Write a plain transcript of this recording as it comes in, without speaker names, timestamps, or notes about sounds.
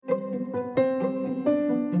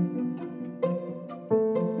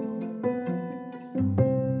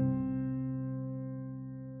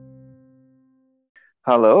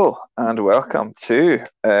Hello and welcome to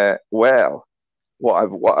what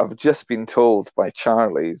I've just been told by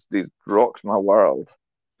Charlie's rocked my world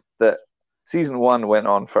that season one went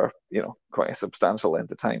on for quite a substantial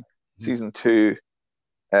length of time. Mhm. Season two,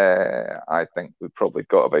 I think we probably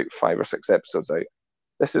got about 5 or 6 episodes out.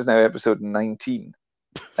 This is now episode 19,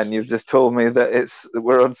 and you've just told me that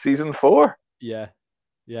we're on season four. Yeah,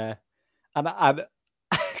 yeah, and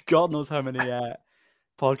God knows how many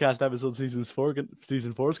podcast episodes season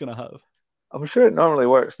four is gonna have. I'm sure it normally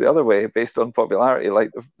works the other way based on popularity.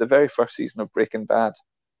 Like the very first season of Breaking Bad,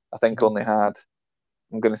 I think Mhm. only had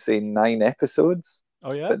I'm going to say 9 episodes,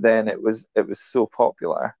 Oh yeah, but then it was so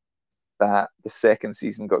popular that the second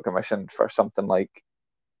season got commissioned for something like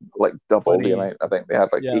double the 20. amount. I think they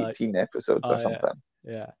had like Yeah, 18 episodes or oh yeah, something.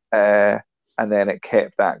 yeah, And then it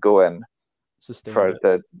kept that going sustained for it.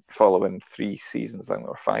 the following 3 seasons, I think,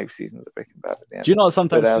 or 5 seasons of Breaking Bad at the Do end. you not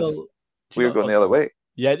sometimes Whereas feel? Do you we were not? going Oh, the other sorry. way.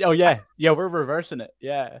 Yeah. Oh yeah. Yeah. We're reversing it.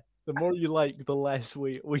 Yeah. The more you like, the less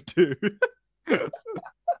we do.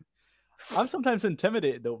 I'm sometimes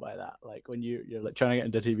intimidated though by that. Like when you're like trying to get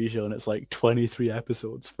into a TV show and it's like 23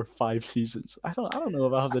 episodes for 5 seasons. I don't know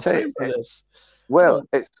if I have I the tell you, time for this. I well, don't.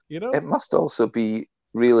 it's You it know, must also be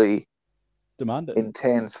really demanding.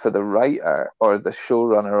 intense for the writer or the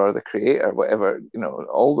showrunner or the creator, whatever,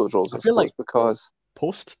 all those roles, I I feel suppose, like because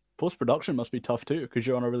post production must be tough too because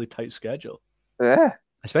you're on a really tight schedule, yeah,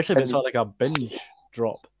 especially if it's and sort of like a binge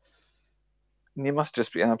drop. you must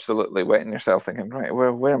just be absolutely wetting yourself thinking, right,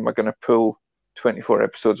 where am I going to pull 24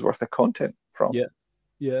 episodes worth of content from? Yeah,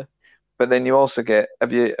 yeah. But then you also get,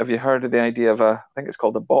 have you heard of the idea of I think it's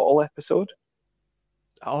called a bottle episode?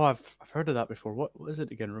 Oh, I've heard of that before. What is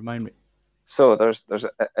it again? Remind me. So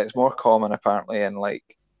it's more common apparently in like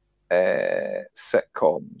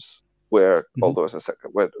sitcoms where, Mhm. although it's a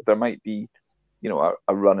sitcom, where there might be,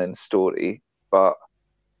 a running story, but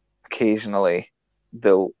occasionally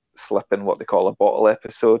they'll slip in what they call a bottle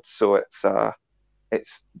episode. So it's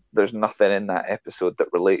there's nothing in that episode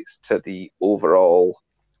that relates to the overall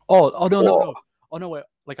Oh no no plot. no. Oh no, wait,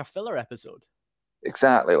 like a filler episode.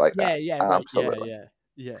 Exactly like that. Yeah, yeah, right. Yeah, Absolutely. yeah,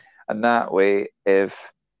 yeah, And that way,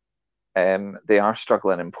 if they are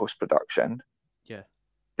struggling in post production, yeah.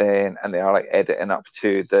 then and they are like editing up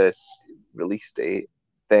to the release date,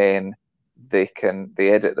 then they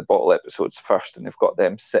edit the bottle episodes first, and they've got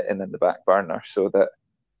them sitting in the back burner so that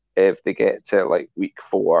if they get to like week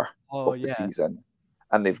four Oh of the yeah. season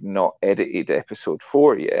and they've not edited episode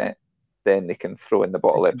four yet, then they can throw in the They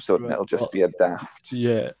bottle can episode throw and it. it'll just Oh, be a daft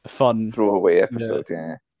yeah, fun. throwaway Yeah, episode.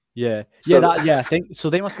 Yeah. yeah, yeah. So, That yeah. I think so.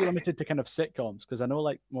 They must be limited to kind of sitcoms because I know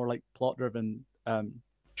like more like plot driven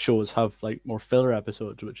shows have like more filler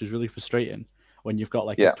episodes, which is really frustrating when you've got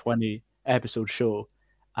like a yeah, 20 episode show,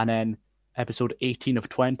 and then episode 18 of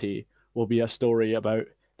 20 will be a story about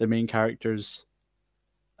the main characters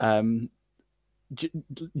um like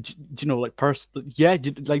yeah,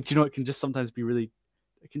 like it can just sometimes be really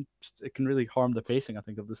it can really harm the pacing, I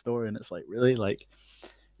think, of the story, and it's like really like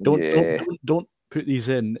yeah. don't put these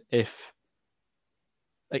in if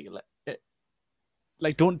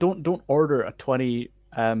like don't order a 20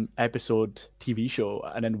 episode TV show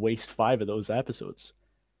and then waste 5 of those episodes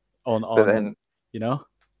But on then, you know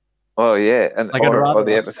oh yeah, and like I'd or rather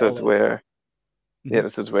the a episodes solid. where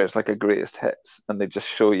Mhm. it's like a greatest hits and they just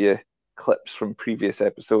show you clips from previous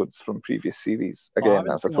episodes from previous series. Oh, I Again, haven't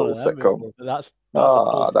that's a seen one total of them sitcom. before, but that's a total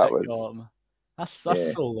Ah, that was sitcom. That's yeah,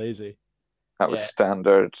 so lazy. that was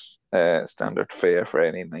Yeah, standard fare for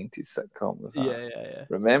any 90s sitcom was that. yeah, yeah,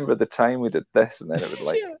 Remember the time we did this, and then it would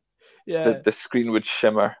like yeah, the, yeah, the screen would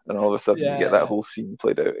shimmer, and all of a sudden you get that yeah. whole scene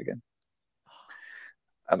played out again.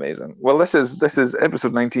 Amazing. Well, this is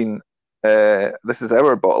episode 19. This is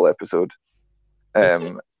our bottle episode. Is it?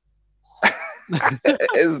 Um, it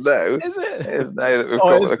is now. Is It it? is now that we've Oh,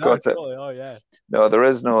 got it is the now. concept. Totally. Oh, yeah. No, there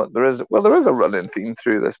is no, there is, well, there is a running theme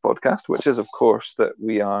through this podcast, which is, of course, that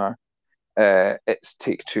it's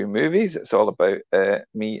Take Two movies. It's all about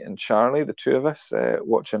me and Charlie, the two of us,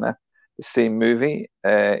 watching the same movie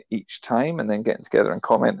each time and then getting together and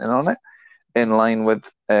commenting on it in line with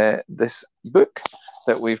this book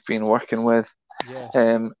that we've been working with Yes.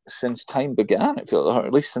 since time began, it feels, or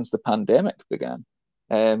at least since the pandemic began.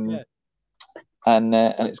 Um, Yeah. and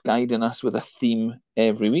it's guiding us with a theme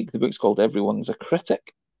every week. The book's called Everyone's a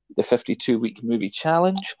Critic, the 52-week movie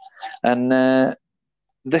challenge. And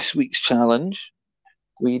this week's challenge,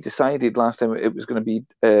 we decided last time it was going to be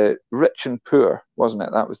rich and poor, wasn't it?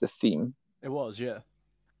 That was the theme. It was. Yeah.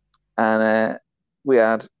 And we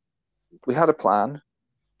had a plan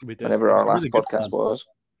We did. whenever It was our a really last good podcast plan. was.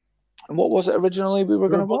 And what was it originally we were We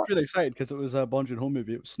going were to both watch? really excited because it was a Bong Joon-ho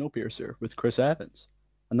movie. It was Snowpiercer with Chris Evans,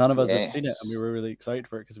 and none of us had seen it, and we Yes. were really excited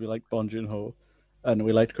for it because we liked Bong Joon-ho, and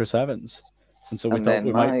we liked Chris Evans, and so we And thought then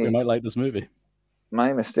we might like this movie.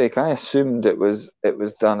 my mistake. I assumed it was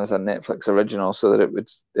done as a Netflix original so that it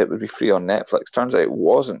would be free on Netflix. Turns out it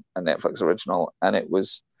wasn't a Netflix original, and it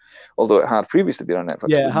was, although it had previously been on Netflix,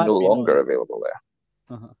 Yeah, it it was had no been longer on. available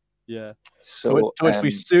there. Yeah. So To which we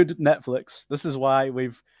sued Netflix. This is why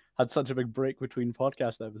we've had such a big break between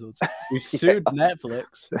podcast episodes. We sued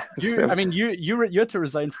Netflix. You had to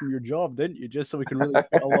resign from your job, didn't you? Just so we can really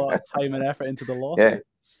put a lot of time and effort into the lawsuit. Yeah.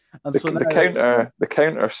 And The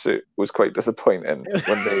counter suit was quite disappointing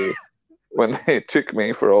when they took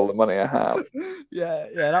me for all the money I have. Yeah,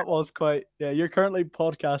 that was quite. Yeah, you're currently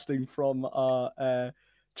podcasting from a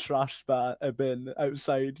trash bin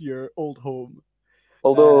outside your old home.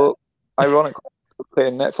 Although, ironically, we're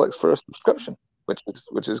paying Netflix for a subscription,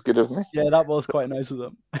 which is good of me. Yeah, that was quite nice of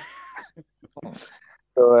them.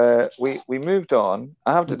 So we moved on.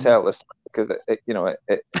 I have to tell this because it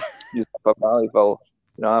used up a valuable.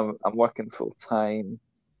 I'm working full time.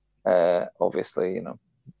 Obviously,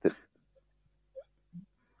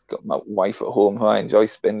 got my wife at home who I enjoy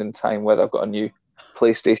spending time with. I've got a new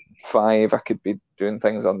PlayStation 5. I could be doing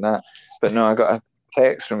things on that. But no, I got a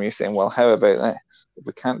text from you saying, well, how about this? If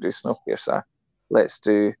we can't do Snowpiercer, let's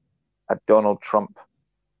do a Donald Trump.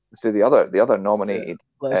 Let's do the other nominated.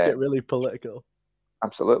 Yeah, let's get really political.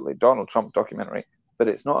 Absolutely. Donald Trump documentary. But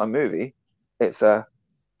it's not a movie. It's a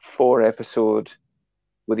 4-episode,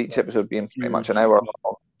 with each episode being pretty much an hour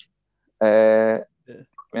long,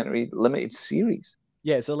 documentary limited series.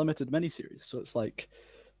 Yeah, it's a limited miniseries. So it's like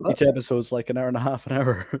each episode's like an hour and a half, an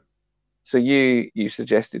hour. So you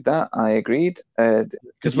suggested that. I agreed.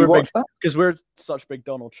 Because we're such big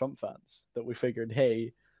Donald Trump fans that we figured,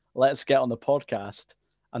 hey, let's get on the podcast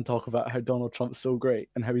and talk about how Donald Trump's so great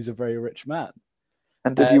and how he's a very rich man.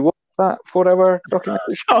 And did you watch that 4-hour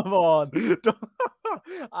documentary? Come on.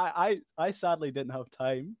 I sadly didn't have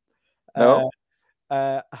time. No.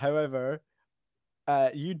 However,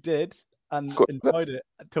 you did and enjoyed it,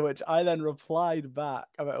 to which I then replied back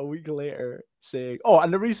about a week later saying,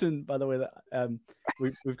 and the reason, by the way, that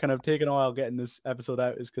we've kind of taken a while getting this episode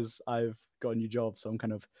out is because I've got a new job, so I'm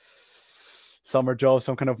kind of summer job,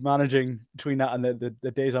 so I'm kind of managing between that and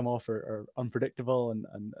the days I'm off are unpredictable and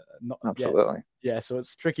not absolutely. Yeah, so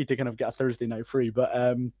it's tricky to kind of get a Thursday night free, but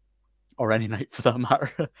or any night for that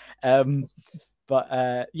matter.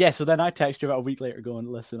 So then I text you about a week later going,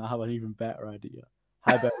 listen, I have an even better idea.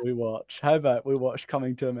 How about we watch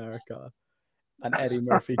Coming to America, an Eddie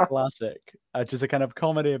Murphy classic, which is a kind of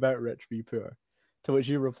comedy about rich v poor. To which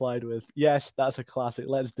you replied with, yes, that's a classic.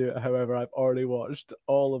 Let's do it. However, I've already watched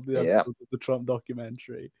all of the episodes of the Trump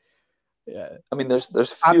documentary. Yeah. I mean, there's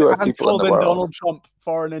fewer people in the world. Donald Trump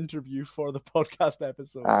for an interview for the podcast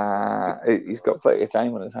episode. He's got plenty of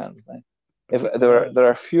time on his hands now. If there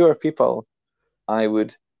are fewer people I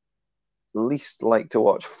would least like to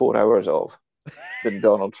watch 4 hours of than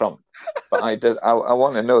Donald Trump. But I did. I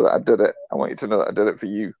want to know that I did it. I want you to know that I did it for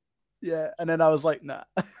you. Yeah, and then I was like, nah.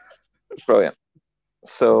 Brilliant.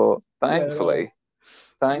 So thankfully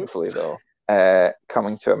though,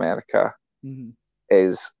 Coming to America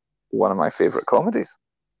is one of my favorite comedies.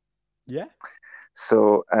 Yeah.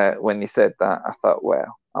 So when you said that, I thought,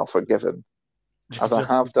 well, I'll forgive him, as I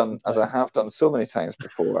have done so many times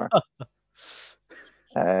before,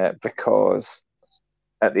 because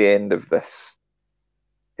at the end of this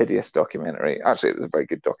hideous documentary, actually, it was a very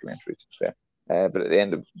good documentary, to be fair. But at the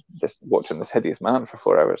end of just watching this hideous man for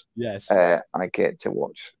 4 hours, yes, I get to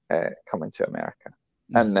watch Coming to America,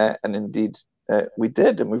 and indeed we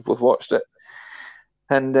did, and we've both watched it.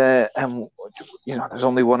 And there's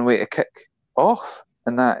only one way to kick off,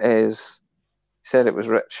 and that is, he said it was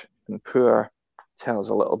rich and poor. Tell us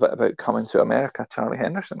a little bit about Coming to America. Charlie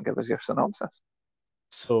Henderson, give us your synopsis.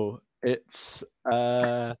 So it's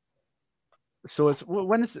when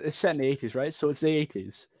it's set in the 80s, right? So it's the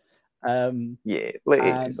 80s. Late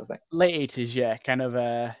 80s, I think. Late 80s, yeah, kind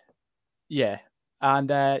of, yeah.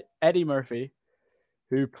 And Eddie Murphy,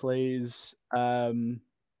 who plays,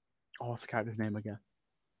 what's the character's name again?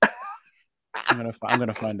 I'm gonna find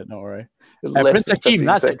it. Don't worry. Prince Hakeem.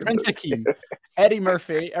 That's it. Prince Hakeem. Eddie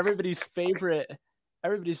Murphy, everybody's favorite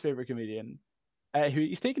comedian.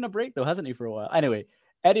 He's taken a break though, hasn't he, for a while? Anyway,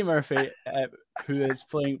 Eddie Murphy, who is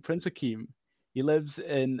playing Prince Hakeem. He lives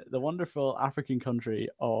in the wonderful African country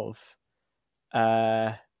of,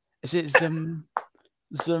 is it Zim?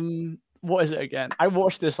 What is it again? I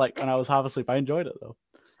watched this like when I was half asleep. I enjoyed it though.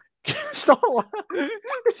 Stop.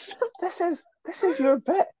 This is your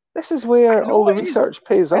bit. This is where all the research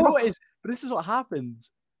pays off. I know it is, but this is what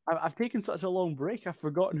happens. I've taken such a long break, I've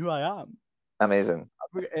forgotten who I am. Amazing.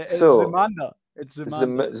 It's Zamunda. It's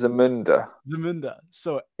Zamunda. Zamunda.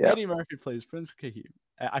 So Eddie Murphy plays Prince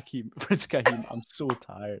Akeem. Prince Akeem. I'm so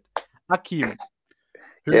tired. Akeem.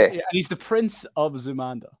 And he's the Prince of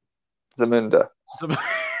Zamunda. Zamunda.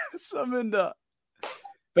 Zamunda.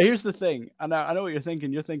 But here's the thing, and I know what you're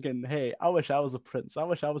thinking. You're thinking, hey, I wish I was a prince. I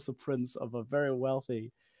wish I was the prince of a very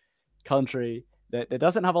wealthy country that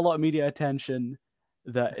doesn't have a lot of media attention,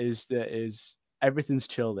 that is everything's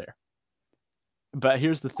chill there. But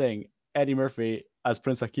here's the thing, Eddie Murphy as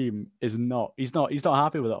Prince Akeem is not. He's not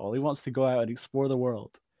happy with it all. He wants to go out and explore the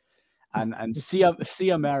world and see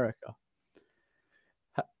America.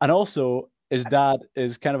 And also, his dad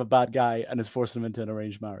is kind of a bad guy and is forcing him into an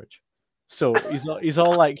arranged marriage. So he's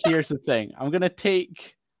all like, here's the thing. I'm gonna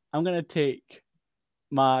take my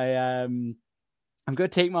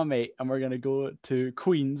mate and we're gonna go to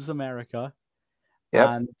Queens, America.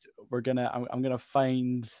 And I'm gonna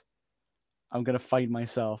find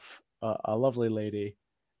myself a lovely lady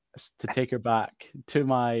to take her back to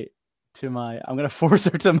my I'm gonna force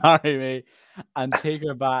her to marry me and take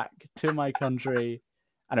her back to my country,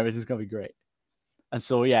 and everything's gonna be great. And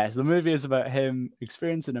so, so the movie is about him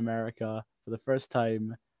experiencing America for the first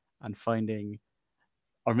time and finding,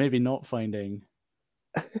 or maybe not finding,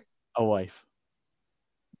 a wife.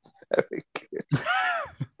 Very good.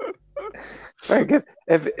 Very good.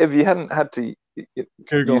 If you hadn't had to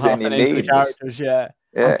Google use half any the names of names, the characters,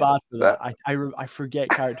 I'm bad for that. I forget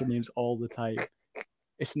character names all the time.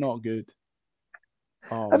 It's not good.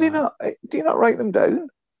 Oh, do you not write them down?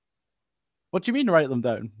 What do you mean write them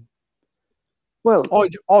down? Well,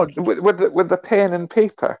 with the pen and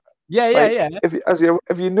paper. Yeah. If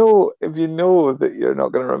you know that you're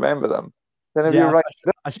not going to remember them, then if you write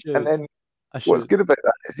it I should. And then what's good about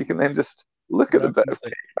that is you can then just look at the bit of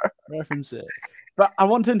paper. Reference it. But I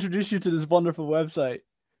want to introduce you to this wonderful website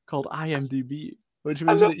called IMDb, which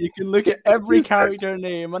means that you can look at every character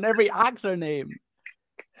name and every actor name.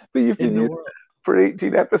 But you've been using it for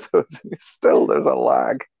 18 episodes and still there's a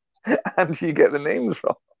lag and you get the names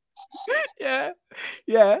wrong. Yeah.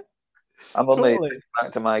 I'm only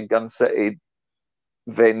back to my Gun City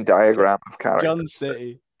Venn diagram of characters. Gun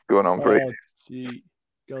City. Going on for ages.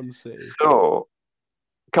 Gun City. So,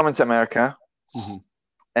 coming to America.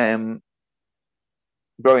 Mm-hmm.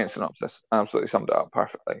 Brilliant synopsis. Absolutely summed it up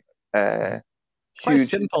perfectly.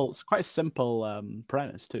 Quite simple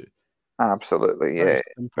premise too. Absolutely, yeah.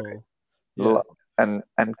 Simple.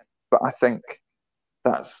 But I think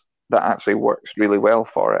that actually works really well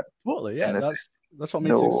for it. Totally, yeah. That's what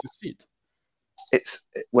makes it succeed.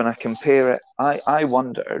 When I compare it, I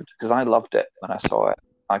wondered, because I loved it when I saw it.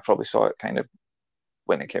 I probably saw it kind of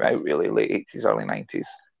when it came out, really late 80s, early 90s,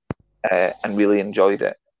 and really enjoyed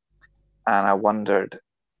it. And I wondered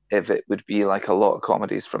if it would be like a lot of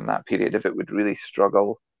comedies from that period, if it would really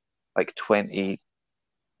struggle like 20,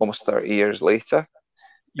 almost 30 years later,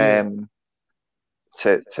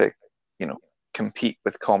 to compete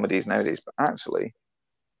with comedies nowadays. But actually,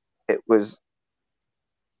 it was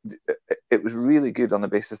really good on the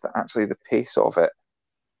basis that actually the pace of it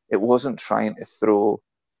wasn't trying to throw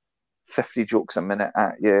 50 jokes a minute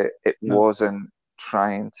at you. It wasn't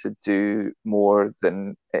trying to do more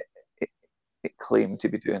than it claimed to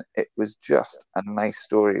be doing. It was just a nice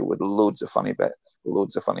story with loads of funny bits,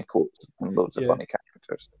 loads of funny quotes, and loads of funny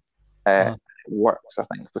characters. It works, I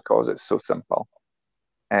think, because it's so simple.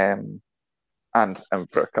 And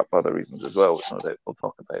for a couple other reasons as well, which no doubt we'll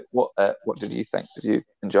talk about. What did you think? Did you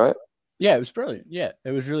enjoy it? Yeah, it was brilliant. Yeah,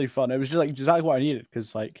 it was really fun. It was just like exactly what I needed,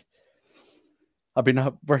 because like I've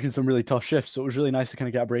been working some really tough shifts, so it was really nice to kind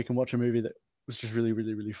of get a break and watch a movie that was just really,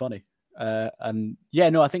 really, really funny. And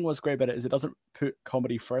I think what's great about it is it doesn't put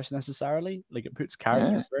comedy first necessarily. Like, it puts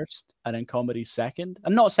character first and then comedy second,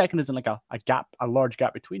 and not second as in like a large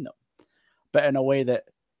gap between them, but in a way that,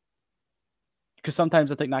 because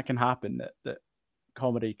sometimes I think that can happen, that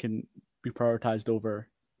comedy can be prioritized over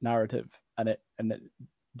narrative, and it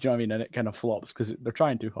do you know what I mean? And it kind of flops because they're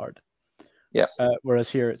trying too hard. Yeah. Whereas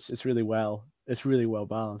here it's really well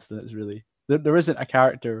balanced, and it's really there isn't a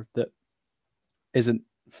character that isn't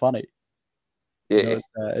funny. Yeah.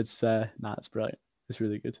 It's brilliant. It's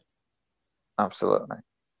really good. Absolutely.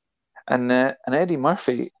 And Eddie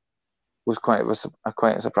Murphy was quite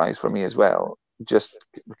a surprise for me as well, just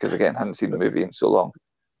because again I hadn't seen the movie in so long.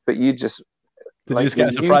 But you just did you just get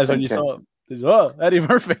a surprise when you saw him? Eddie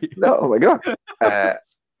Murphy. No, oh my god.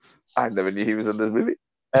 I never knew he was in this movie.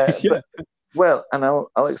 And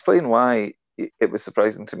I'll explain why it was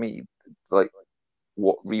surprising to me, like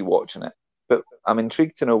rewatching it, but I'm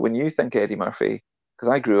intrigued to know when you think Eddie Murphy, because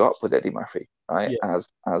I grew up with Eddie Murphy, right? Yeah.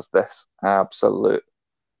 As this absolute,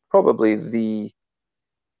 probably the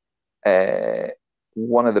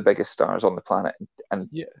one of the biggest stars on the planet, and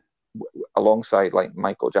Yeah. alongside like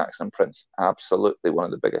Michael Jackson and Prince, absolutely one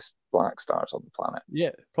of the biggest black stars on the planet.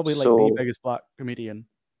 Yeah. Probably like the So biggest black comedian.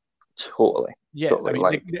 totally, Yeah. I totally mean,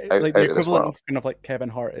 like like the out of this equivalent world. of kind of like Kevin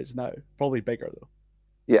Hart is now. Probably bigger though.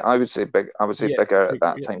 Yeah, I would say big. I would say Yeah. bigger at Big,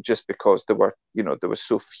 that yeah. time, just because there were, there was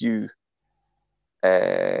so few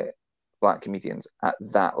uh, black comedians at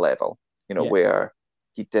that level. Yeah. Where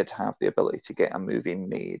he did have the ability to get a movie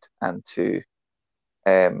made um,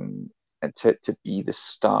 and to be the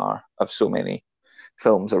star of so many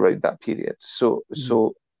films around that period. So Mhm.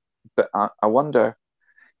 so, but I wonder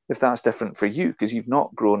if that's different for you because you've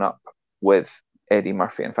not grown up with Eddie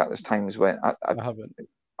Murphy. In fact, there's times when I haven't.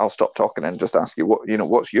 I'll stop talking and just ask you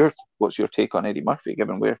what's your take on Eddie Murphy,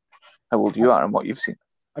 given how old I, you are and what you've seen.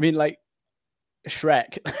 I mean, like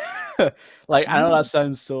Shrek. Like I know that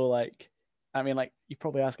sounds so like. I mean, like you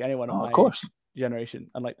probably ask anyone of Oh, of my course. generation,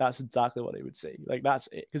 and like that's exactly what they would say. Like that's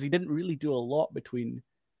it, because he didn't really do a lot between.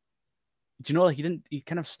 Do you know? Like he didn't. He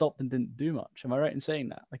kind of stopped and didn't do much. Am I right in saying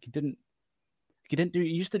that? Like he didn't. He didn't do. He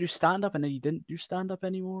used to do stand up, and then he didn't do stand up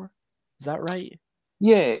anymore. Is that right?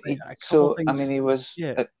 Yeah. Like, a couple So I mean, things. he was.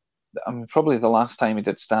 Yeah. I mean, probably the last time he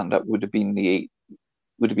did stand up would have been the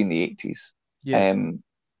 80s. Yeah.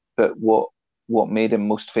 But what made him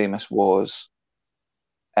most famous was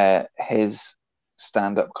his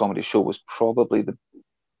stand-up comedy show was probably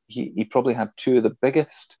he probably had two of the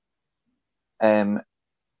biggest um,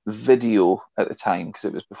 video at the time because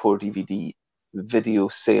it was before DVD video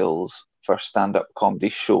sales for stand-up comedy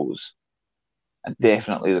shows, and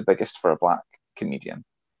definitely the biggest for a black comedian.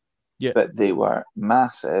 Yeah. But they were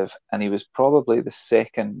massive, and he was probably the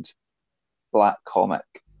second black comic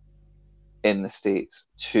in the States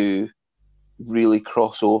to really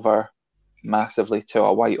cross over massively to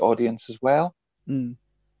a white audience as well. Mm.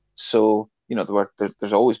 So,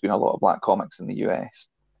 there's always been a lot of black comics in the US,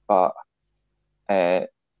 but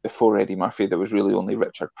before Eddie Murphy, there was really only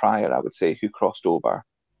Richard Pryor, I would say, who crossed over.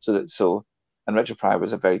 And Richard Pryor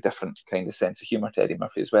was a very different kind of sense of humor to Eddie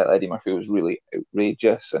Murphy as well. Eddie Murphy was really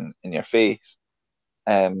outrageous and in your face.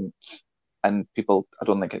 And people, I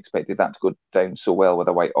don't think, expected that to go down so well with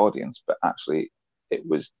a white audience, but actually, it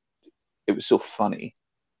was so funny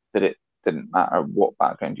that it didn't matter what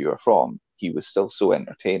background you were from. He was still so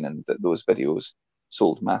entertaining that those videos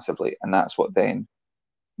sold massively, and that's what then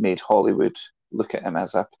made Hollywood look at him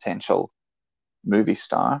as a potential movie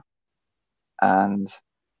star, and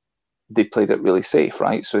they played it really safe,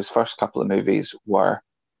 right? So his first couple of movies were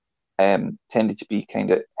tended to be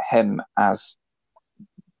kind of him as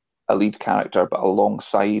a lead character, but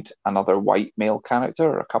alongside another white male character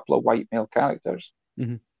or a couple of white male characters.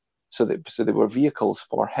 Mm-hmm. So they were vehicles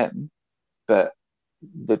for him, but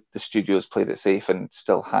the studios played it safe and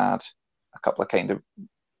still had a couple of kind of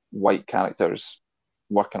white characters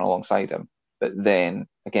working alongside him. But then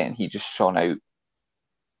again, he just shone out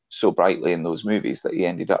so brightly in those movies that he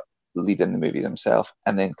ended up leading the movies himself.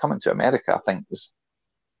 And then coming to America, I think was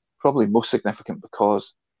probably most significant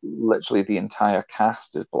because literally the entire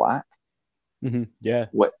cast is black. Mm-hmm. Yeah.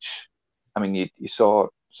 Which, I mean, you saw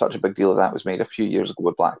such a big deal of that was made a few years ago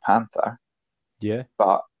with Black Panther. Yeah.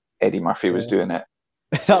 But Eddie Murphy was doing it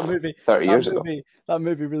that movie 30 years ago. That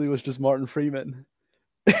movie really was just Martin Freeman.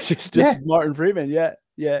 just Martin Freeman,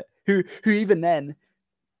 yeah. Who even then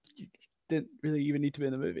didn't really even need to be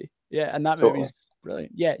in the movie. Yeah, and that movie's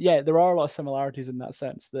brilliant. Yeah. There are a lot of similarities in that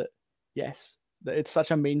sense that yes, that it's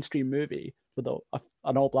such a mainstream movie with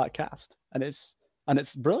an all black cast, and it's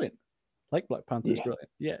brilliant. Like Black Panther is brilliant.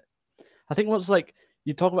 Yeah, I think what's like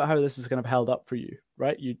you talk about how this is kind of held up for you,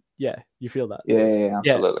 right? You feel that. Yeah,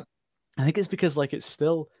 absolutely. I think it's because like it's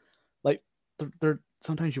still like there.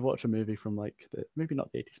 Sometimes you watch a movie from like maybe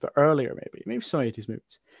not the 80s, but earlier maybe some 80s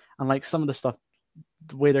movies, and like some of the stuff,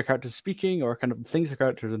 the way their characters are speaking or kind of the things the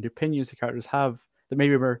characters and the opinions the characters have that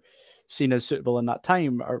maybe were seen as suitable in that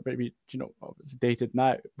time or maybe it's dated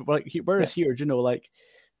now. But like whereas here, like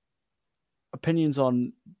opinions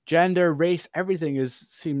on gender, race, everything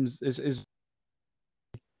seems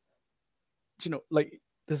like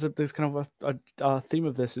there's kind of a theme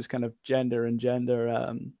of this is kind of gender and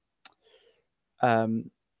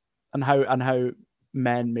how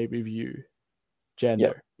men maybe view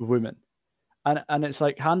gender of women, and it's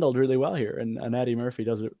like handled really well here, and Eddie Murphy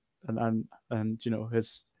does it, and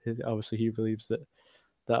his obviously he believes that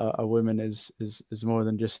a woman is more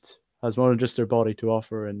than just has more than just their body to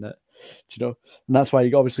offer, and that and that's why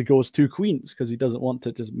he obviously goes to queens because he doesn't want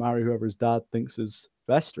to just marry whoever his dad thinks is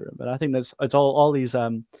best to him. And I think it's all these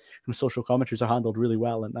kind of social commentaries are handled really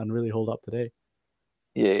well and really hold up today.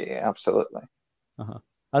 Yeah, absolutely.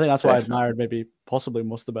 I think that's what I Definitely. admired maybe possibly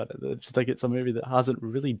most about it. It's just like it's a movie that hasn't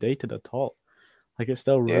really dated at all. Like it's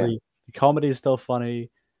still really the comedy is still funny.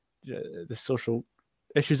 The social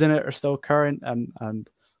issues in it are still current and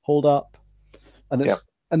hold up. And it's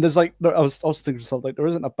and there's like I was also thinking to myself, like there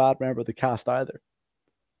isn't a bad member of the cast either.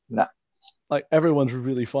 No. Like everyone's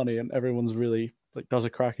really funny and everyone's really like does a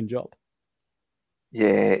cracking job.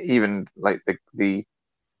 Yeah, even like the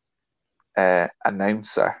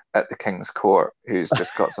announcer at the King's Court, who's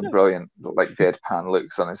just got some brilliant like deadpan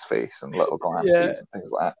looks on his face and little glances and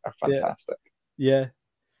things like that, are fantastic. Yeah.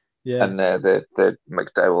 And the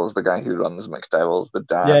McDowell's, the guy who runs McDowell's, the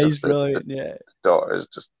dad. Yeah, he's brilliant. The daughter is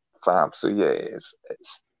just fab. So yeah,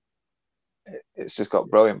 it's just got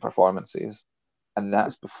brilliant performances, and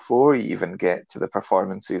that's before you even get to the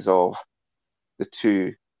performances of the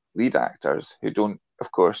two lead actors, who don't,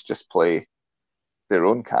 of course, just play their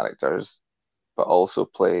own characters, but also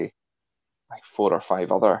play like 4 or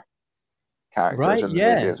 5 other characters in the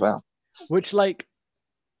movie as well. Which like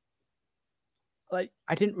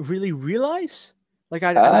I didn't really realize. Like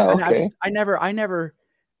I never. I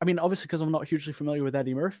mean, obviously, because I'm not hugely familiar with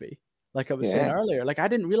Eddie Murphy, like I was saying earlier. Like I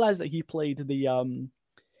didn't realize that he played the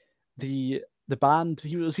band.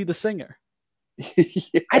 Was he the singer?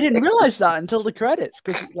 I didn't realize that until the credits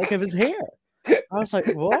because like of his hair. I was like,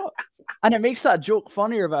 what? And it makes that joke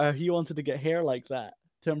funnier about how he wanted to get hair like that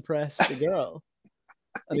to impress the girl.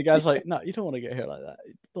 And the guy's like, no, you don't want to get hair like that.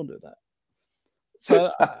 Don't do that.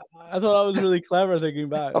 So I thought that was really clever thinking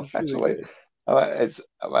back. Actually, I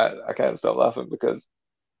can't stop laughing because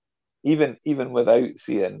even without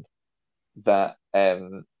seeing that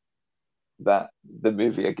that the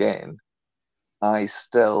movie again, I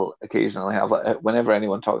still occasionally have, whenever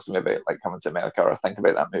anyone talks to me about like coming to America or I think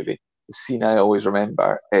about that movie, the scene I always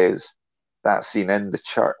remember is that scene in the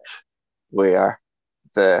church where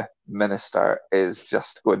the minister is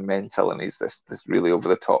just going mental and he's this really over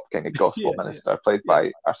the top kind of gospel minister played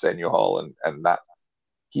by Arsenio Hall, and that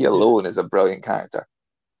he alone is a brilliant character,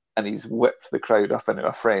 and he's whipped the crowd up into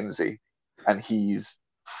a frenzy and he's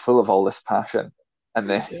full of all this passion. And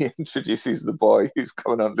then he introduces the boy who's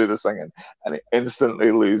coming on to do the singing, and he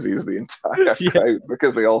instantly loses the entire crowd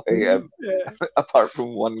because they all hate him, apart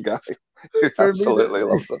from one guy who absolutely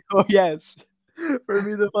loves him. Oh, yes. For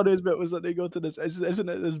me, the funniest bit was that they go to this, isn't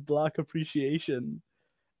it, this Black appreciation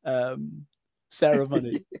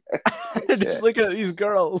ceremony? Just looking at these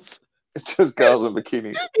girls. It's just girls in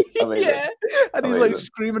bikinis. Amazing. Yeah. And he's like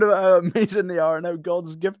screaming about how amazing they are and how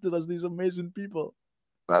God's gifted us these amazing people.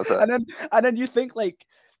 That's it. And then you think like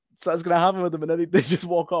something's gonna happen with them, and then they just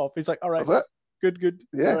walk off. He's like, "All right, that's it. Good.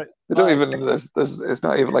 Yeah, right, they don't even. There's. It's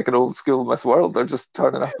not even like an old school Miss World. They're just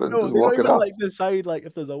turning up and just walking up. Like decide like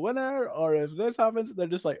if there's a winner or if this happens. They're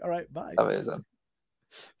just like, "All right, bye." Amazing.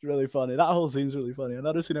 It's really funny. That whole scene's really funny.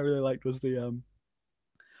 Another scene I really liked was the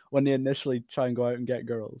when they initially try and go out and get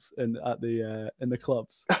girls in the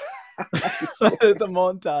clubs. The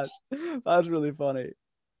montage. That's really funny.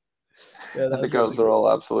 Yeah, and the girls are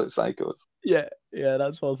all absolute psychos. Yeah,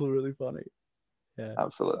 that's also really funny. Yeah,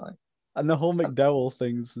 absolutely. And the whole McDowell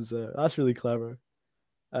things is that's really clever.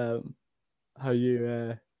 How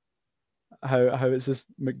it's this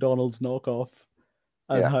McDonald's knockoff,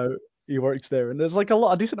 and how he works there, and there's like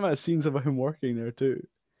a decent amount of scenes of him working there too.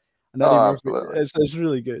 And absolutely, it's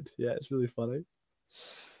really good. Yeah, it's really funny.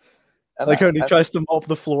 And like when he tries to mop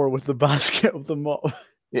the floor with the basket of the mop.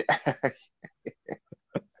 Yeah.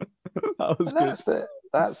 That was good.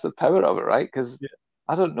 That's the power of it, right? Because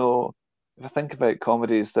I don't know, if I think about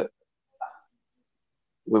comedies that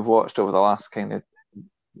we've watched over the last kind of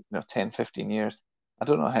 10, 15 years, I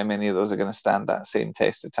don't know how many of those are going to stand that same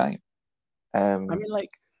test of time. I mean,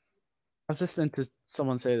 like, I was listening to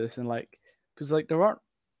someone say this, and like, because like there aren't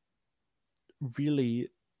really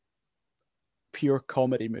pure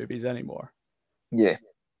comedy movies anymore. Yeah.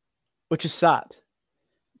 Which is sad.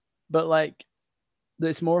 But like,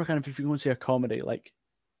 it's more kind of, if you go and see a comedy, like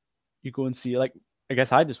you go and see, like, I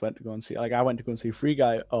guess I just went to go and see, like, I went to go and see Free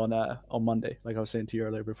Guy on Monday, like I was saying to you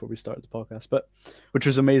earlier before we started the podcast, but which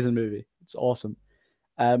was an amazing movie. It's awesome.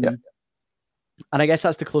 And I guess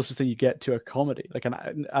that's the closest thing you get to a comedy. Like,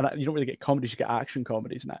 and you don't really get comedies, you get action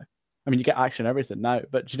comedies now. I mean, you get action everything now,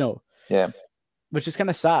 but which is kind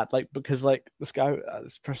of sad, like, because like this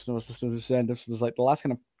person was saying, this was like the last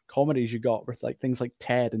kind of comedies you got were like things like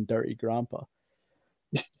Ted and Dirty Grandpa,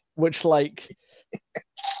 which like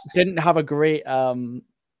didn't have a great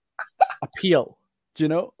appeal. Do you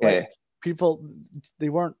know? Like people, they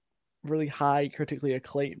weren't really high critically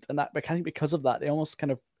acclaimed, and that, I think because of that, they almost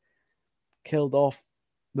kind of killed off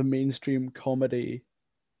the mainstream comedy.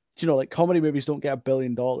 Do you know, like comedy movies don't get $1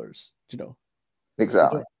 billion. Do you know?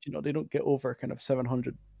 Exactly. They don't get over kind of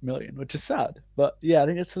 700 million, which is sad. But yeah, I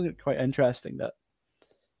think it's something quite interesting that.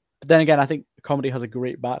 But then again, I think comedy has a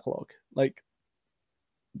great backlog, like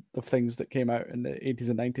of things that came out in the 80s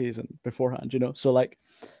and 90s and beforehand. You know, so like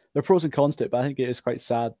there are pros and cons to it, but I think it is quite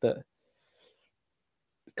sad that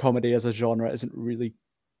comedy as a genre isn't really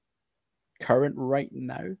current right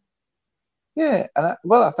now. Yeah, and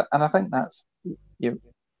I think that's you.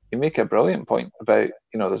 You make a brilliant point about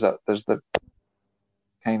there's the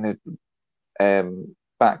kind of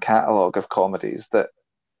back catalogue of comedies that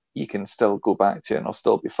you can still go back to and it'll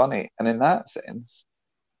still be funny. And in that sense,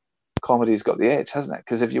 comedy's got the edge, hasn't it?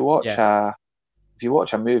 Because if you watch a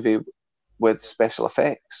movie with special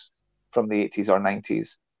effects from the 80s or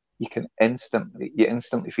 90s, you instantly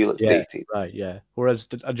feel it's dated. Right, yeah. Whereas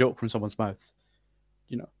a joke from someone's mouth,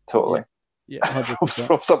 Totally. Yeah, 100%.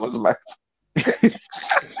 From someone's mouth.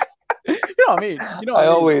 You know what I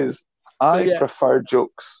mean? I prefer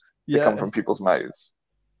jokes to come from people's mouths.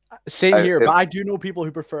 Same here, but I do know people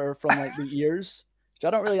who prefer from like the ears, which I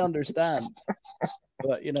don't really understand.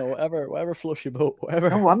 But whatever floats your boat, whatever.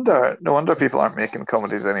 No wonder people aren't making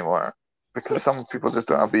comedies anymore, because some people just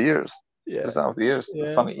don't have the ears. Yeah, just don't have the ears,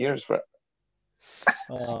 the funny ears for it.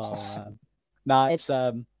 Oh man, nah, it's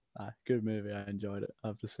good movie. I enjoyed it, I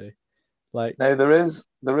have to say. Like now, there is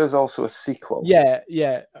also a sequel. Yeah.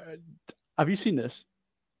 Have you seen this?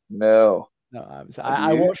 No.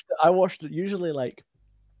 I watched it usually, like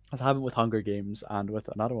I was having with Hunger Games and with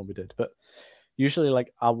another one we did, but usually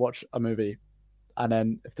like I'll watch a movie and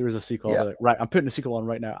then if there is a sequel, I'll be like, right, I'm putting the sequel on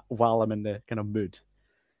right now while I'm in the kind of mood.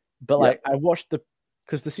 But like I watched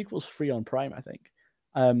because the sequel's free on Prime, I think.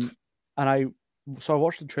 And I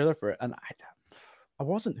watched the trailer for it and I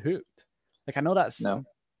wasn't hooked. Like I know that's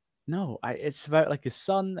no, it's about like his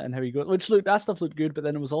son and how he goes. That stuff looked good, but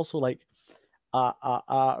then it was also like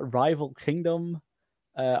a rival kingdom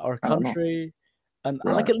or country, and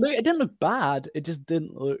like it didn't look bad. It just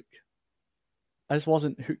didn't look. I just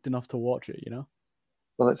wasn't hooked enough to watch it.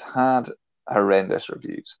 Well, it's had horrendous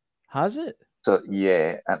reviews. Has it? So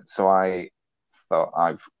yeah, and so I thought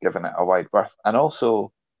I've given it a wide berth, and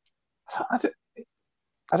also I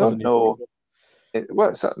don't know.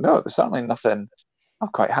 There's certainly nothing. I'm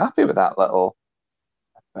quite happy with that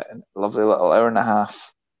lovely little hour and a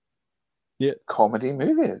half comedy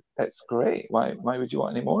movie. It's great. Why would you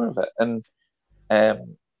want any more of it? And I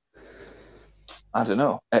don't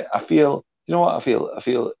know. I feel, you know what I feel? I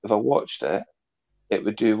feel if I watched it, it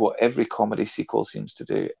would do what every comedy sequel seems to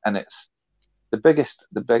do. And it's the biggest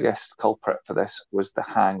culprit for this was the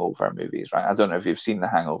Hangover movies, right? I don't know if you've seen the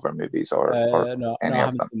Hangover movies or no, I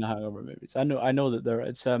haven't seen the Hangover movies. I know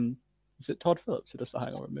that is it Todd Phillips who does the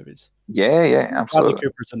Hangover movies? Yeah, absolutely. Bradley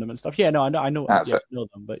Cooper's in them and stuff. Yeah, no, I know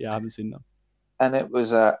them, but yeah, I haven't seen them. And it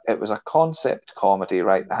was a concept comedy,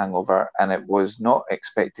 right? The Hangover, and it was not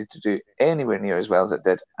expected to do anywhere near as well as it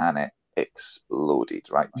did, and it exploded,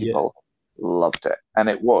 right? People loved it, and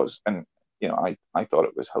it was, and I thought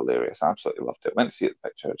it was hilarious. I absolutely loved it. Went to see it in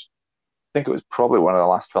pictures. I think it was probably one of the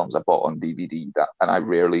last films I bought on DVD. And I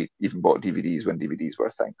rarely even bought DVDs when DVDs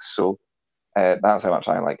were things. So that's how much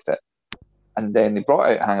I liked it. And then they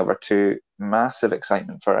brought out Hangover 2, massive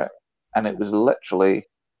excitement for it, and it was literally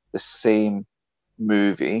the same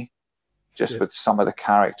movie, just with some of the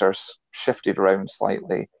characters shifted around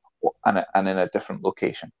slightly and in a different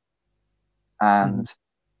location. And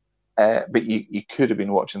but you could have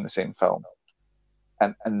been watching the same film,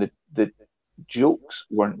 and the jokes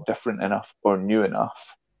weren't different enough or new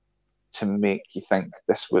enough to make you think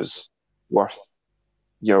this was worth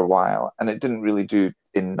your while, and it didn't really do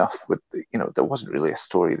enough with there wasn't really a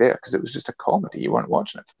story there because it was just a comedy. You weren't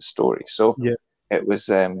watching it for the story, so it was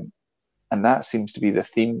and that seems to be the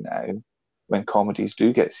theme now when comedies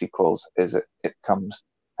do get sequels, is it comes,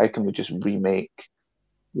 how can we just remake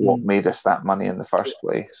what made us that money in the first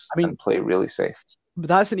place and play really safe? But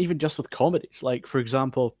that isn't even just with comedies. Like, for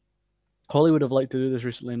example, Hollywood have liked to do this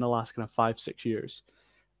recently in the last kind of 5-6 years.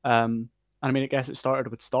 And I mean, I guess it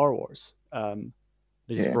started with Star Wars. They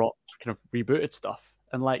just brought kind of rebooted stuff.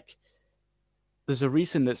 And like, there's a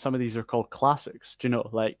reason that some of these are called classics. Do you know?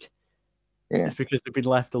 Like, it's because they've been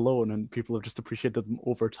left alone and people have just appreciated them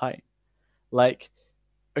over time. Like,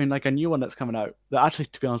 I mean, like a new one that's coming out that actually,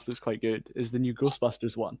 to be honest, looks quite good is the new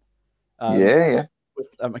Ghostbusters one. With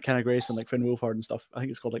McKenna Grace and like Finn Wolfhard and stuff. I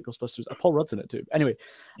think it's called like Ghostbusters. Paul Rudd's in it too. Anyway,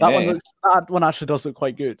 that one actually does look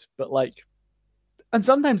quite good. But like, and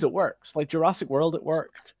sometimes it works. Like Jurassic World, it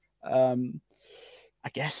worked. I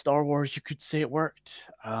guess Star Wars, you could say it worked.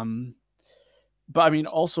 But I mean,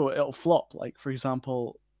 also it'll flop. Like, for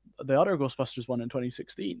example, the other Ghostbusters one in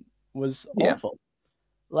 2016 was Yeah. awful.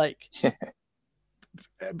 Like,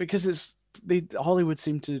 because Hollywood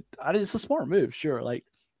seemed to. It's a smart move, sure. Like,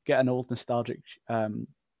 get an old nostalgic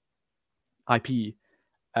IP,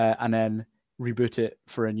 and then reboot it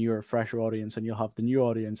for a newer, fresher audience, and you'll have the new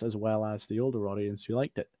audience as well as the older audience who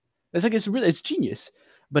liked it. It's like it's genius,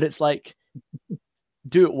 but it's like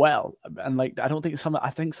do it well. And like I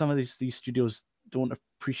think some of these studios don't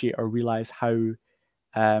appreciate or realize how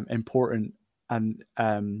important and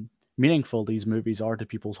meaningful these movies are to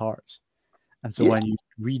people's hearts. And so when you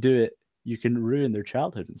redo it, you can ruin their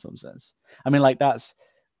childhood in some sense. I mean, like that's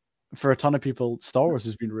for a ton of people, Star Wars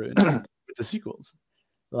has been ruined with the sequels.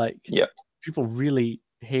 Like, people really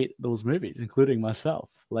hate those movies, including myself.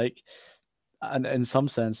 Like, and in some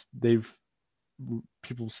sense,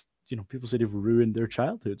 people say they've ruined their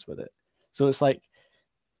childhoods with it. So it's like,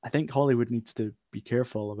 I think Hollywood needs to be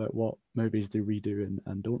careful about what movies they redo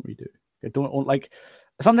and don't redo. They don't like.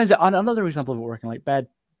 Sometimes another example of it working, like Bill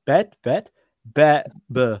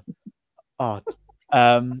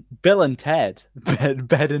and Ted,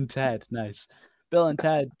 Bed and Ted, nice. Bill and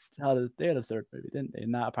Ted had a third movie, didn't they?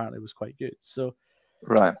 And that apparently was quite good. So,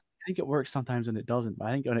 right. I think it works sometimes and it doesn't. But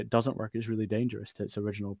I think when it doesn't work, it's really dangerous to its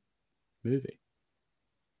original movie.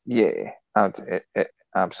 Yeah, it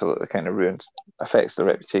absolutely kind of affects the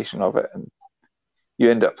reputation of it, and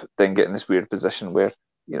you end up then getting this weird position where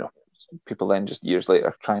people then just years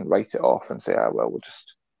later try and write it off and say, well, we'll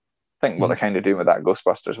just think what they're kind of doing with that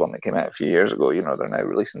Ghostbusters one that came out a few years ago. They're now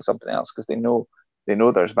releasing something else because they know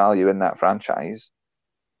there's value in that franchise,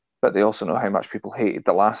 but they also know how much people hated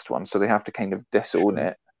the last one, so they have to kind of disown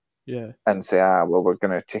it. Yeah. And say, well, we're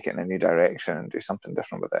going to take it in a new direction and do something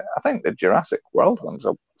different with it. I think the Jurassic World ones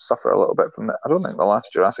will suffer a little bit from that. I don't think the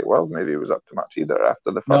last Jurassic World movie was up to much either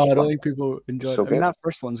after the first one. No, I don't think people enjoyed it. I mean, that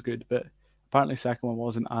first one's good, but apparently the second one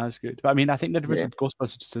wasn't as good. But I mean, I think the difference with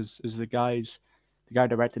Ghostbusters is the guy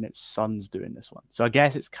directing its son's doing this one. So I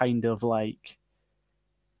guess it's kind of like,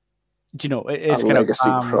 it's kind of a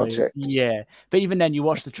family project. Yeah, but even then, you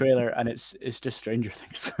watch the trailer and it's just Stranger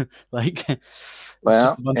Things. Like, it's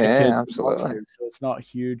just a bunch of kids. Absolutely. So it's not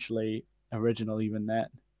hugely original even then.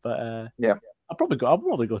 But I'll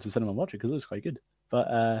probably go to the cinema and watch it because it looks quite good.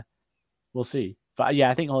 But we'll see. But yeah,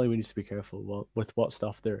 I think Hollywood needs to be careful with what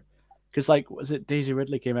stuff they're. Because, like, was it Daisy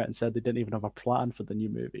Ridley came out and said they didn't even have a plan for the new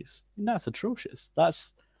movies? And that's atrocious.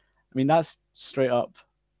 That's straight up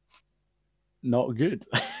not good.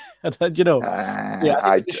 I think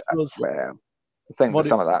with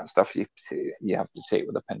some of that stuff you have to take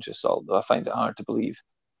with a pinch of salt. Though I find it hard to believe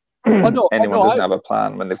anyone doesn't have a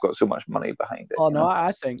plan when they've got so much money behind it.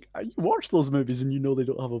 I think you watch those movies and they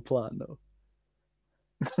don't have a plan though.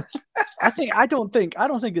 I don't think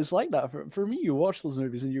it's like that. For me, you watch those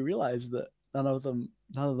movies and you realize that none of them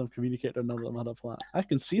communicate or none of them had a plan. I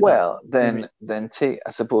can see that. Well, then take,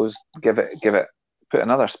 I suppose, give it, put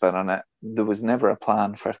another spin on it. There was never a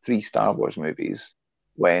plan for 3 Star Wars movies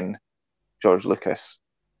when George Lucas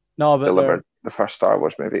delivered the first Star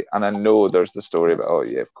Wars movie. And I know there's the story about,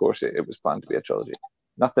 of course it was planned to be a trilogy.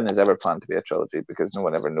 Nothing is ever planned to be a trilogy because no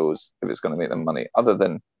one ever knows if it's going to make them money, other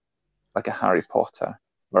than like a Harry Potter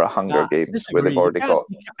or a Hunger Games where they've already got.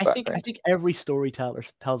 I think every storyteller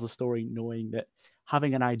tells a story knowing that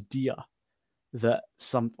having an idea that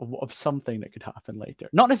of something that could happen later,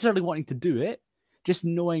 not necessarily wanting to do it, just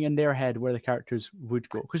knowing in their head where the characters would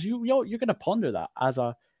go, because you're going to ponder that as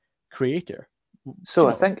a creator. So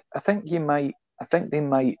I think they might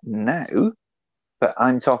now, but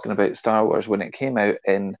I'm talking about Star Wars when it came out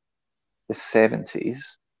in the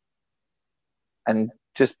 70s, and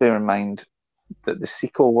just bear in mind that the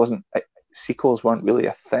sequels weren't really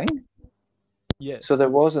a thing. Yeah. So there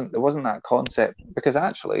wasn't that concept, because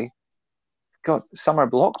actually, God, summer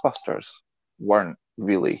blockbusters weren't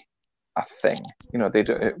really a thing.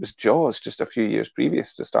 It was Jaws just a few years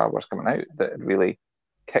previous to Star Wars coming out that had really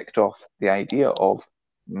kicked off the idea of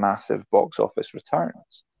massive box office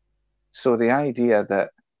returns. So the idea that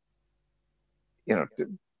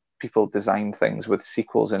people design things with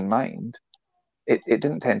sequels in mind, it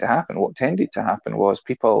didn't tend to happen. What tended to happen was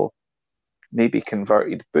people maybe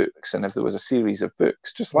converted books, and if there was a series of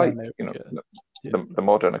books, just like the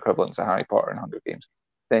modern equivalents of Harry Potter and Hunger Games,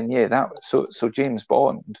 then so James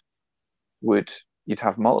Bond you'd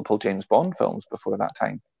have multiple James Bond films before that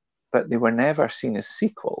time, but they were never seen as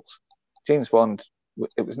sequels. James Bond,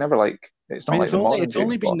 it was never like, it's not it's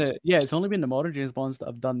only been the modern James Bonds that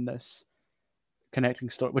have done this connecting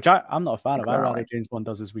story, which I'm not a fan of. I rather James Bond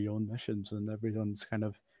does his own missions and everyone's kind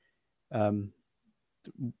of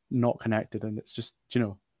not connected, and it's just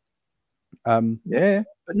Yeah.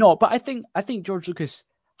 But no, but I think George Lucas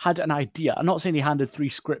had an idea. I'm not saying he handed 3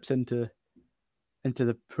 scripts into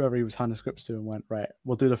the whoever he was handing scripts to and went, right,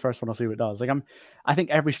 we'll do the first one, I'll see what it does. Like I think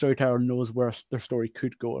every storyteller knows where their story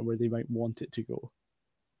could go and where they might want it to go.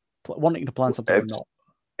 Wanting to plan something or not.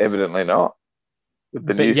 Evidently not. With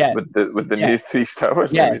the new 3 Star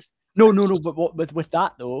Wars movies. No. But with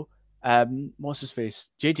that though, what's his face?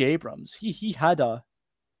 J.J. Abrams. He's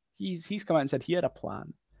come out and said he had a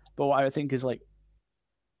plan. But what I think is like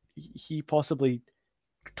he possibly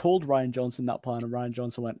told Rian Johnson that plan, and Rian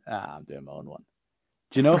Johnson went, I'm doing my own one.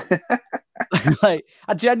 Do you know? Like,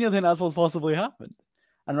 I genuinely think that's what's possibly happened.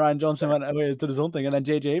 And Rian Johnson went away and did his own thing, and then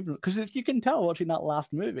J.J. Abrams, because you can tell watching that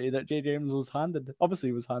last movie that J.J. Abrams was handed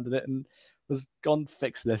it and was gone,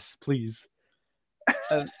 fix this, please.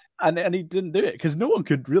 and he didn't do it because no one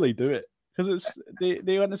could really do it because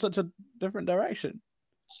they went in such a different direction.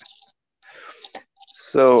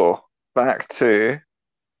 So back to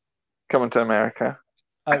Coming to America.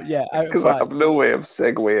 Yeah, because I have no way of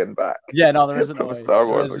segueing back. Yeah, no, there isn't from Star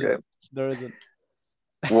Wars again. There isn't.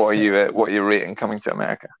 What are you rating Coming to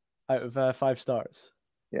America? Out of 5 stars.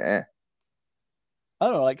 Yeah. I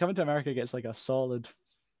don't know. Like Coming to America gets like a solid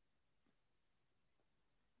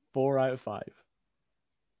 4 out of 5.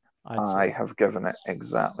 I have given it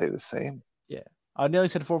exactly the same. Yeah, I nearly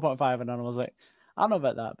said 4.5, and then I was like, I don't know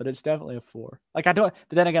about that, but it's definitely a 4. Like I don't.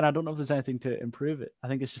 But then again, I don't know if there's anything to improve it. I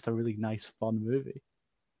think it's just a really nice, fun movie.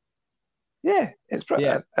 Yeah, it's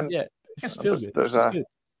brilliant. Yeah, it's just feel good. There's good.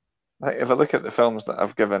 Like, if I look at the films that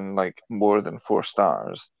I've given like more than 4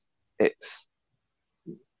 stars, it's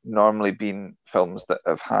normally been films that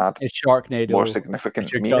have had Sharknado, more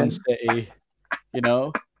significant meaning. City, you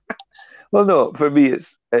know. Well, no, for me,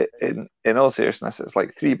 it's in all seriousness, it's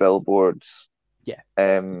like 3 Billboards. Yeah.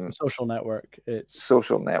 Social Network. It's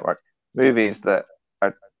Social Network movies that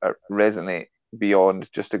are resonate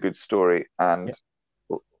beyond just a good story and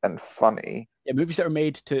funny. Yeah, movies that are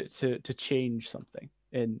made to change something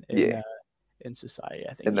in society.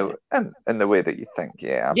 I think in the way that you think.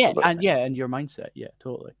 Yeah, absolutely. And your mindset. Yeah,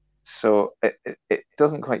 totally. So it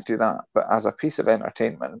doesn't quite do that, but as a piece of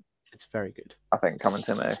entertainment, it's very good. I think Coming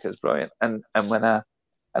to America is brilliant, and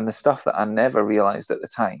the stuff that I never realized at the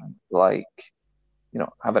time, like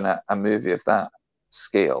having a movie of that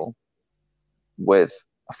scale with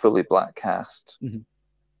a fully black cast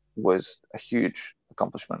was a huge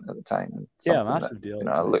accomplishment at the time. And massive deal.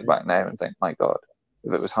 I look back now and think, my God,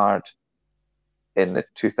 if it was hard in the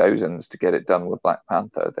 2000s to get it done with Black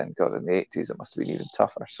Panther, then God, in the 80s it must have been even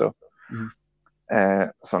tougher. So,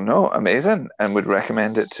 no, amazing, and would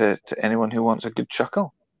recommend it to anyone who wants a good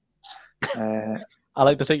chuckle. I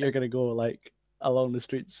like to think you're going to go like along the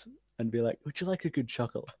streets and be like, would you like a good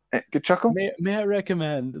chuckle? Good chuckle? May I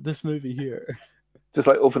recommend this movie here? Just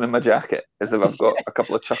like opening my jacket as if I've got a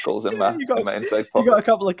couple of chuckles in my inside pocket. You got a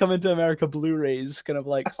couple of Coming to America Blu-rays, kind of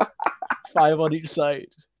like 5 on each side.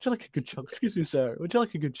 Would you like a good chuckle? Excuse me, sir. Would you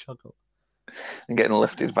like a good chuckle? And getting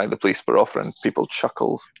lifted by the police for offering people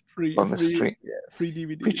chuckles on the street. Yeah, free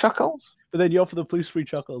DVDs. Free chuckles? But then you offer the police free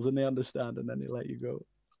chuckles and they understand and then they let you go.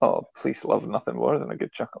 Oh, police love nothing more than a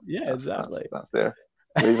good chuckle. Yeah, exactly. That's their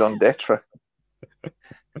raison d'etre.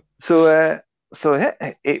 So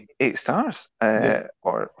yeah, 8 stars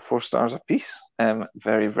or 4 stars apiece.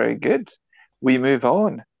 Very, very good. We move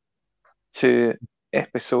on to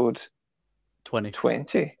episode 20.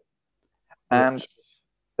 And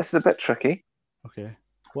this is a bit tricky. Okay.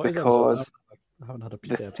 Because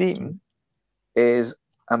the theme is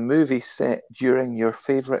a movie set during your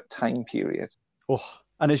favorite time period. Oh,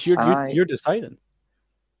 and it's you're deciding.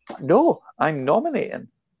 No, I'm nominating.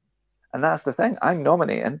 And that's the thing. I'm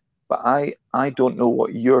nominating, but I don't know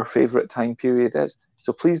what your favorite time period is.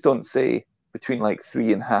 So please don't say between like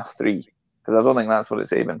 3 and half 3, because I don't think that's what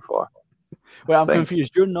it's aiming for. Well, I'm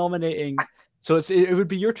confused. You're nominating, so it would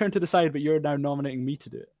be your turn to decide, but you're now nominating me to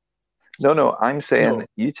do it. No, I'm saying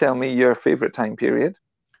you tell me your favorite time period,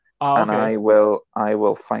 and I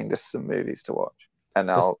will find us some movies to watch,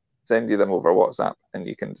 and I'll send you them over WhatsApp, and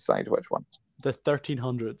you can decide which one. The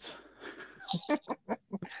 1300s.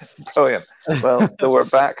 Brilliant. Well, so we're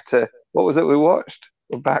back to, what was it we watched?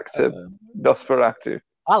 We're back to Nosferatu.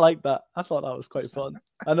 I like that. I thought that was quite fun.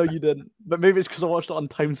 I know you didn't, but maybe it's because I watched it on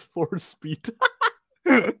 ×4 speed.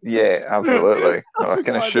 Yeah, absolutely. I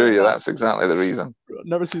can assure you that's exactly the reason. I've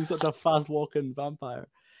never seen such a fast-walking vampire.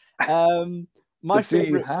 My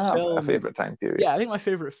favorite. Do you have a favorite time period? Yeah, I think my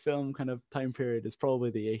favorite film kind of time period is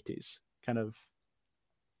probably the 80s. Kind of,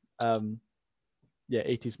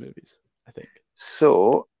 80s movies, I think.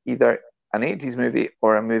 So either an 80s movie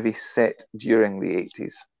or a movie set during the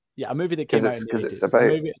 80s? Yeah, a movie that came out in the Because 80s. it's about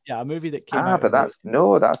A movie that came out but in the that's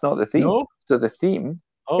 80s. that's not the theme. No? So the theme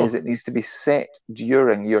is Oh, it needs to be set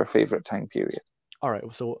during your favorite time period. all right.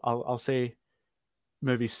 So I'll say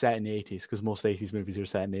movies set in the 80s because most 80s movies are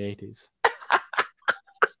set in the 80s.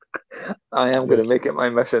 I am going to make it my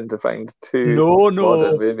mission to find two No,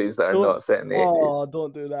 modern movies that are don't. not set in the 80s. Oh,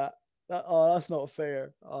 don't do that. That's not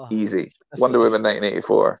fair. Oh, Easy. Wonder Woman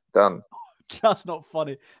 1984. Done. that's not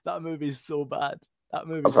funny. That movie's so bad. That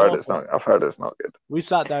movie's I've heard awful. it's not. I've heard it's not good. We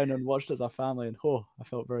sat down and watched as a family, and I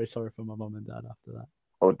felt very sorry for my mum and dad after that.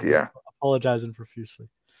 Oh dear. Apologizing profusely.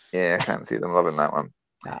 Yeah, I can't see them loving that one.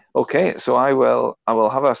 Nah. Okay, so I will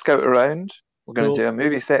have a scout around. We're going Cool. to do a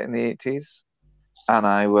movie set in the 80s, and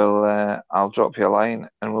I'll drop you a line,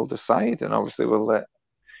 and we'll decide. And obviously, we'll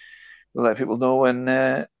let people know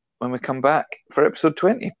when we come back for episode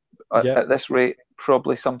 20. Yeah. At this rate,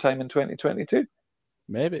 probably sometime in 2022.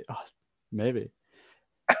 Maybe. Maybe.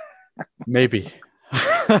 Maybe.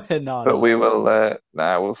 No, but we will.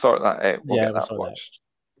 We'll sort that out. We'll get that watched.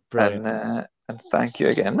 Brilliant. And thank you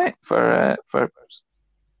again, mate, for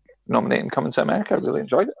nominating Coming to America. I really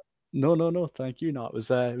enjoyed it. No. Thank you. No, it was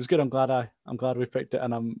good. I'm glad we picked it,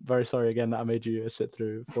 and I'm very sorry again that I made you sit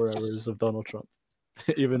through 4 hours of Donald Trump.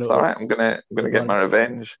 Even though it's all right. I'm gonna get my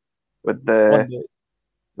revenge with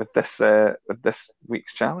this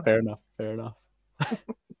week's challenge. Fair enough.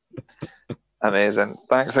 Amazing.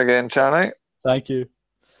 Thanks again, Charlie. Thank you.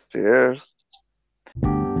 Cheers.